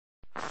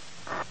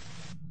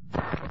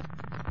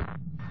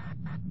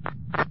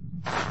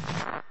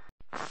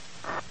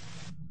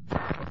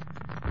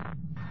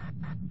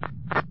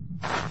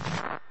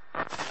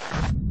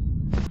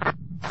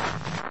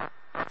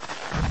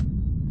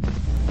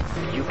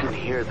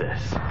hear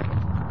this,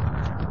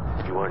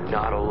 you are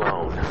not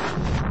alone.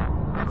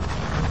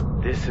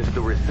 This is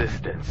the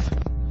Resistance.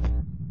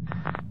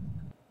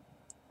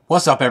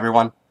 What's up,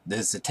 everyone?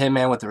 This is the Tin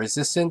Man with the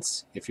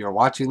Resistance. If you're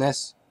watching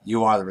this,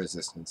 you are the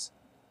Resistance.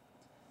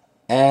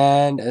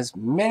 And as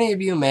many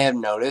of you may have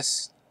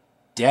noticed,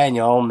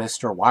 Daniel,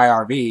 Mr.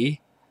 YRV,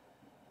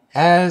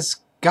 has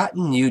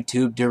gotten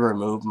YouTube to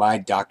remove my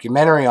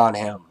documentary on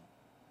him.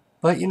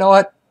 But you know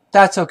what?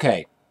 That's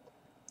okay.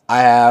 I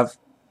have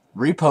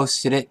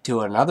reposted it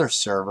to another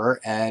server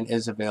and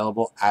is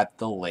available at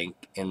the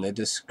link in the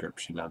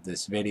description of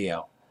this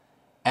video.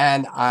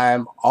 And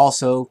I'm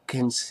also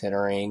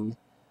considering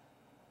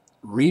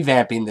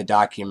revamping the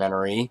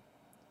documentary,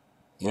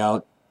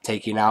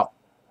 taking out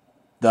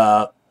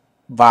the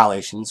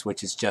violations,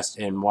 which is just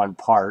in one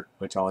part,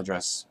 which I'll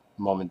address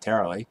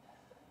momentarily.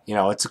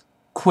 It's a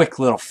quick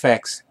little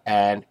fix,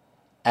 and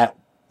at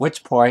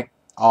which point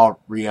I'll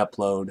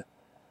re-upload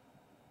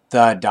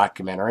the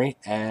documentary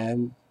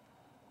and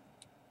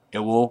it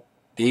will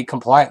be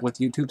compliant with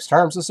YouTube's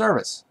terms of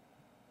service.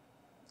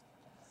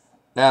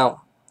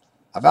 Now,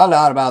 I found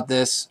out about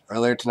this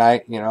earlier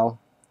tonight,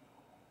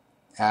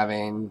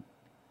 having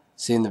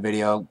seen the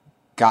video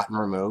gotten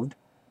removed.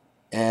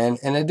 And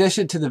in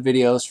addition to the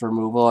video's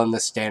removal and the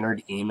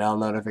standard email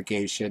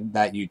notification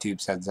that YouTube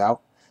sends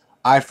out,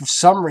 I for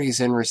some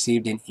reason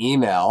received an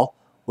email,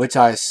 which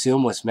I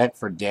assume was meant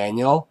for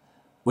Daniel,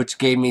 which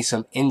gave me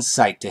some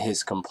insight to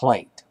his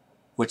complaint,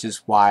 which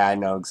is why I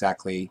know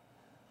exactly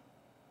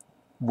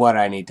what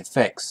I need to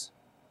fix.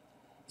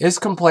 His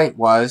complaint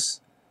was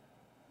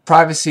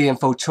privacy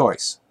info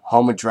choice,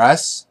 home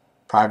address,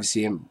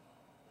 privacy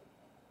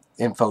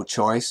info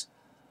choice,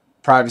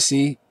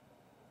 privacy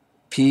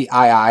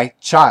PII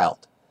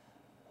child,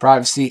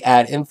 privacy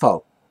ad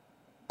info,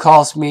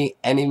 calls me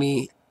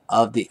enemy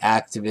of the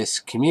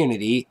activist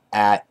community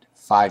at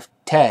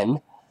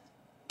 510,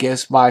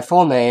 gives my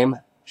full name,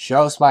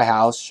 shows my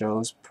house,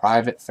 shows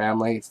private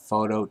family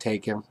photo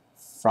taken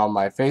from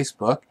my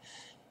Facebook,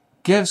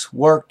 gives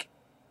work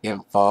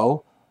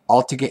info,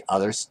 all to get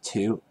others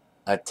to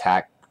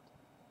attack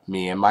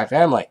me and my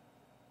family.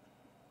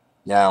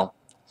 Now,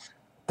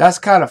 that's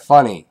kind of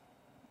funny,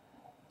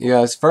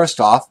 because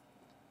first off,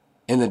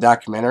 in the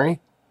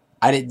documentary,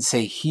 I didn't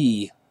say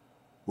he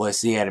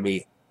was the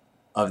enemy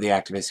of the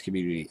activist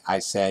community. I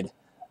said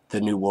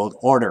the New World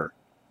Order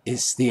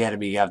is the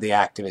enemy of the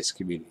activist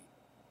community.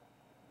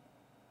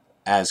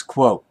 As,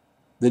 quote,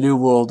 the New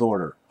World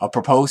Order, a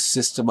proposed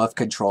system of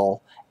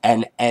control,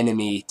 an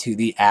enemy to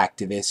the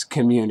activist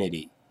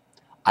community.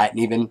 I hadn't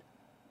even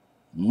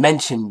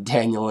mentioned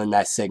Daniel in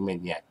that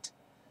segment yet.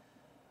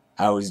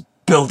 I was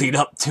building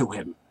up to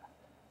him.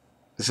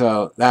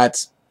 So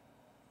that's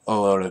a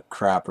load of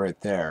crap right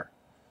there.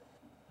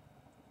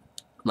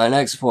 My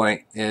next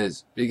point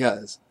is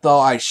because though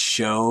I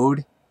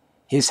showed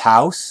his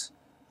house,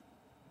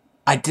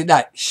 I did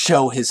not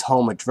show his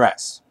home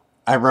address.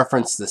 I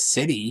referenced the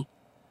city,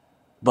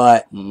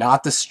 but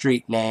not the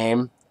street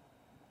name,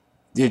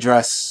 the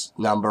address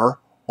number,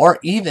 or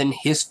even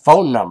his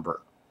phone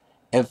number.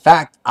 In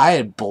fact, I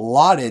had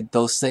blotted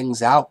those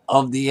things out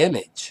of the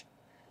image.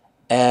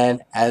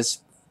 And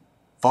as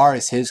far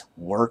as his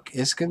work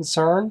is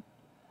concerned,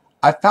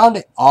 I found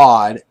it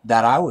odd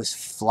that I was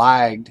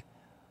flagged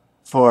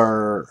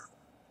for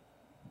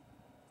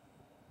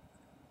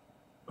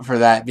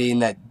that, being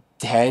that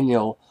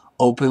Daniel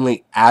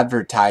openly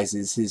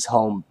advertises his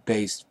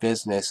home-based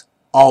business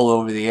all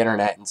over the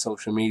internet and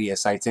social media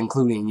sites,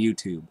 including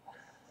YouTube.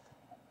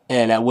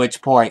 And at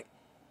which point,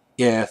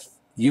 if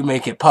you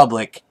make it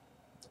public,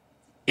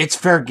 it's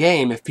fair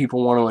game if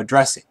people want to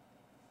address it.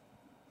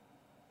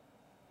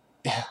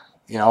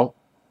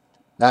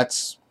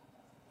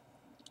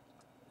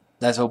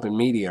 That's open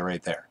media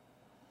right there.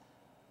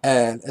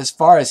 And as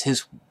far as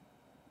his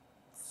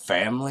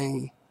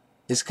family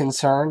is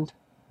concerned,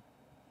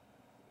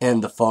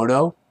 in the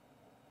photo,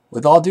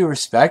 with all due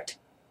respect,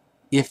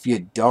 if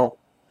you don't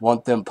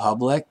want them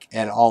public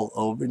and all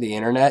over the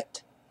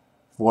internet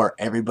for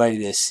everybody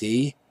to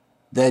see,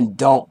 then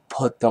don't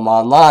put them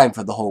online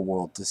for the whole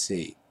world to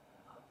see.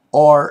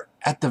 Or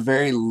at the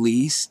very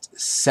least,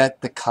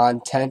 set the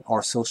content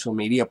or social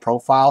media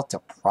profile to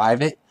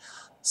private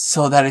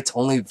so that it's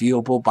only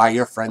viewable by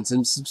your friends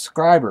and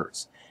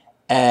subscribers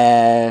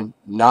and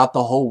not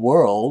the whole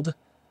world,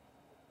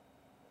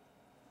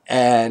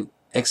 and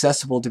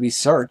accessible to be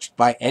searched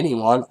by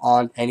anyone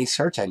on any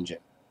search engine.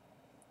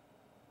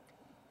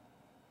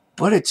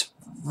 But it's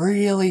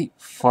really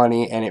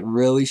funny, and it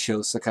really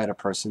shows the kind of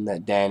person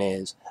that Dan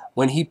is.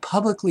 When he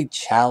publicly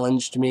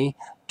challenged me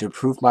to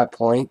prove my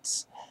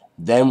points,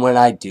 then when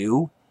I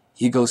do,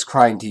 he goes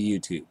crying to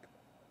YouTube.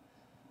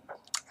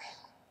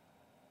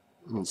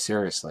 I mean,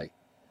 seriously.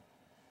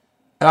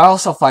 And I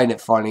also find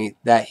it funny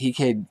that he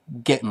could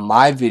get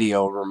my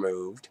video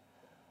removed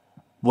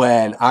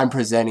when I'm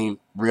presenting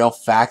real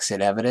facts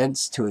and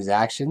evidence to his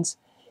actions,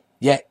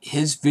 yet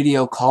his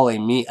video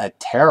calling me a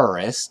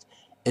terrorist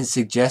and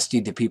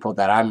suggesting to people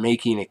that I'm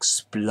making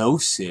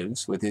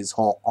explosives with his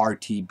whole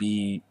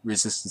RTB,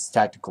 resistance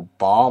tactical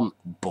bomb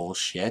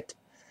bullshit.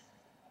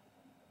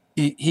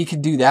 He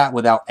can do that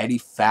without any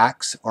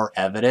facts or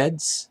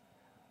evidence,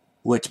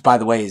 which, by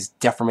the way, is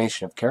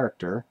defamation of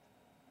character.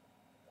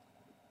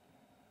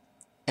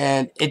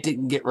 And it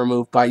didn't get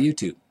removed by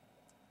YouTube.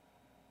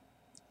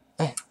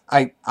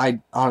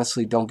 I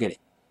honestly don't get it.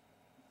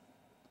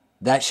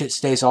 That shit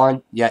stays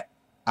on, yet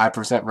I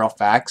present real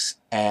facts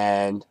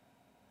and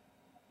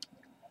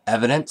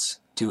evidence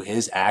to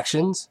his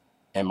actions,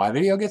 and my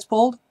video gets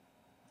pulled?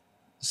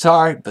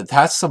 Sorry, but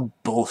that's some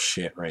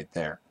bullshit right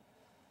there.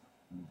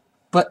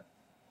 But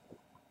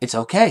it's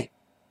okay.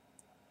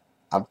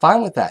 I'm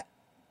fine with that.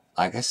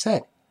 Like I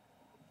said,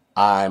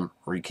 I'm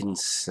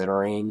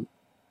reconsidering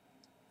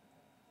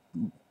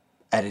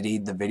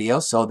editing the video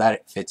so that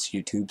it fits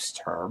YouTube's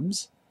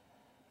terms.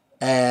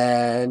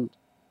 And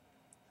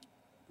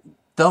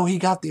though he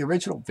got the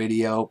original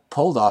video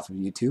pulled off of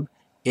YouTube,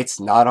 it's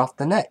not off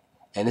the net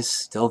and is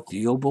still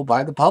viewable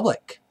by the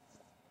public.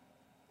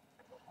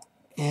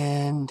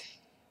 And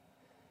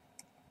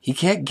he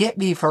can't get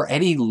me for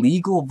any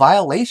legal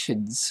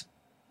violations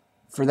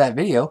for that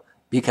video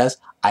because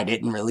I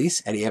didn't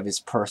release any of his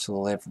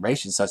personal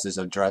information, such as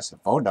address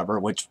and phone number,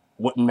 which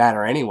wouldn't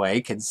matter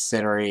anyway,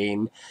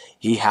 considering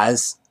he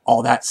has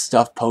all that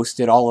stuff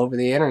posted all over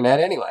the internet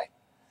anyway.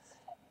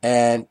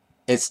 And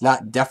it's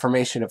not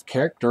defamation of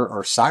character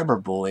or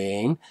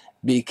cyberbullying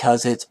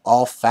because it's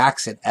all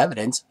facts and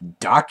evidence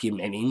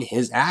documenting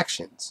his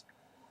actions.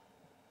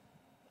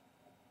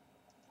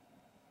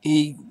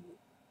 He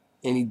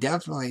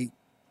definitely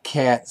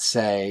can't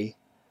say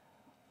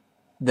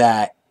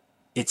that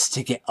it's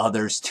to get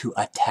others to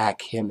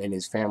attack him and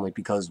his family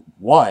because,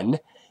 one,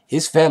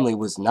 his family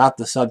was not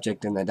the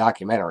subject in the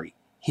documentary.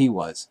 He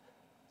was.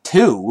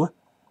 Two,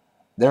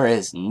 there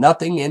is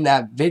nothing in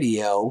that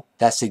video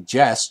that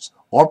suggests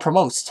or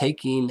promotes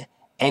taking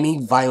any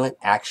violent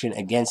action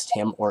against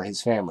him or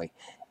his family.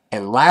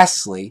 And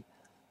lastly,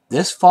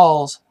 this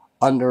falls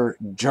under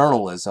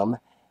journalism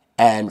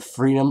and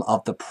freedom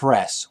of the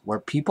press, where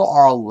people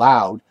are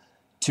allowed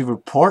to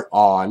report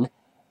on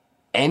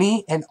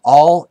any and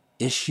all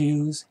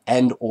issues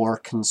and or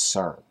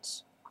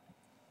concerns.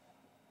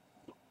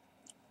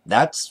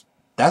 That's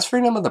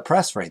freedom of the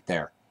press right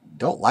there.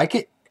 Don't like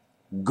it?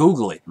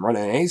 Google it. Run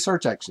it in any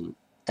search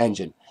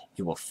engine.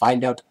 You will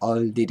find out all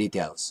the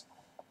details.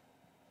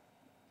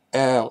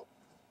 Dan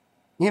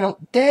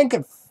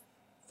could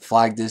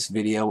flag this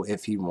video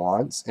if he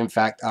wants. In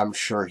fact, I'm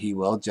sure he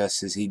will,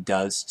 just as he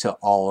does to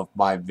all of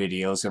my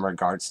videos in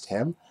regards to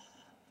him.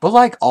 But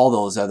like all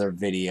those other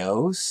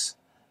videos,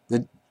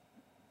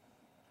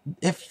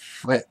 it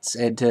fits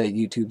into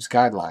YouTube's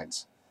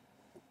guidelines.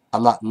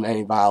 I'm not in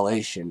any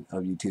violation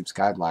of YouTube's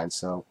guidelines,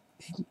 so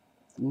he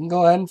can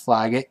go ahead and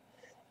flag it.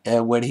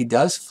 And when he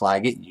does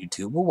flag it,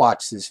 YouTube will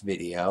watch this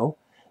video,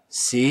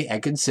 see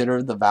and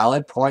consider the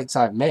valid points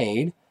I've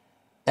made,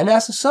 and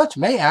as such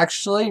may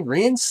actually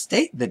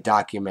reinstate the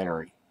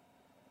documentary.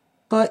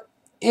 But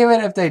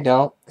even if they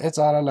don't, it's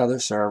on another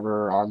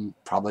server. I'm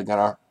probably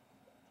gonna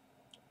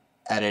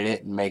edit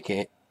it and make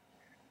it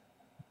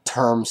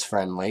terms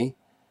friendly.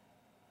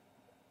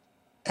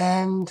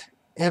 And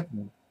if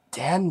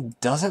Dan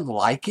doesn't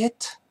like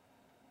it,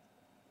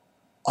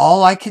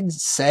 all I can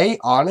say,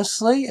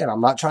 honestly, and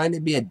I'm not trying to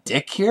be a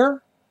dick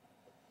here,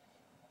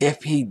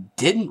 if he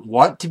didn't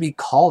want to be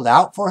called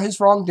out for his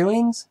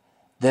wrongdoings,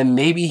 then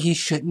maybe he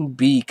shouldn't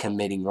be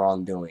committing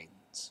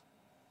wrongdoings.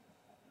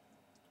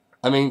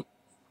 I mean,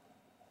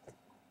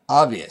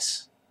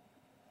 obvious.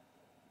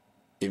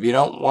 If you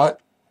don't want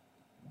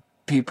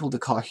people to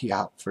call you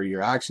out for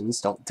your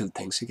actions, don't do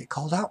things to get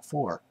called out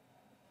for.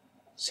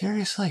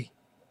 Seriously.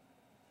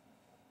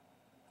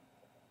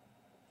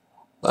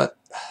 But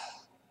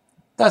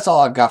that's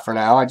all I've got for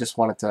now. I just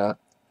wanted to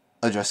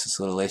address this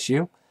little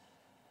issue.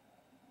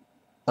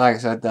 Like I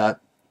said, the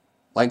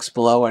links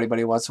below,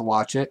 anybody wants to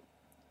watch it.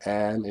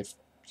 And if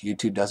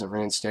YouTube doesn't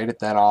reinstate it,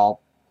 then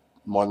I'll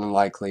more than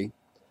likely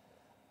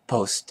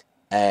post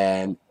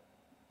an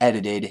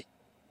edited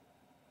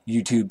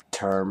YouTube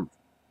term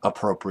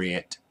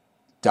appropriate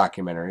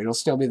documentary. It'll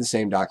still be the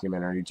same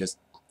documentary, just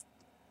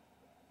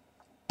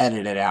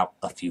edited out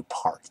a few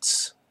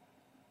parts.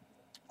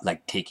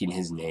 Like taking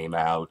his name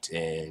out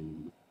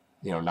and,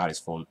 not his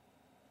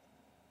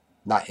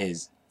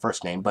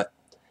first name, but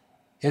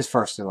his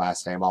first and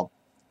last name. I'll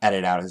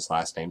edit out his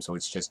last name so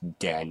it's just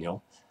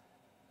Daniel.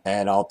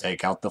 And I'll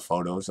take out the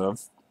photos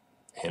of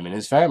him and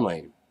his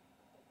family.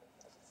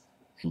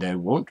 And I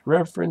won't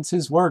reference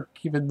his work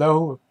even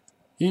though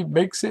he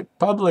makes it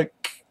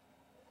public.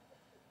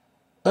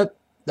 But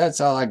that's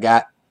all I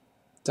got.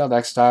 Till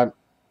next time,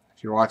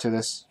 if you're watching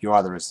this, you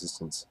are the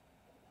resistance.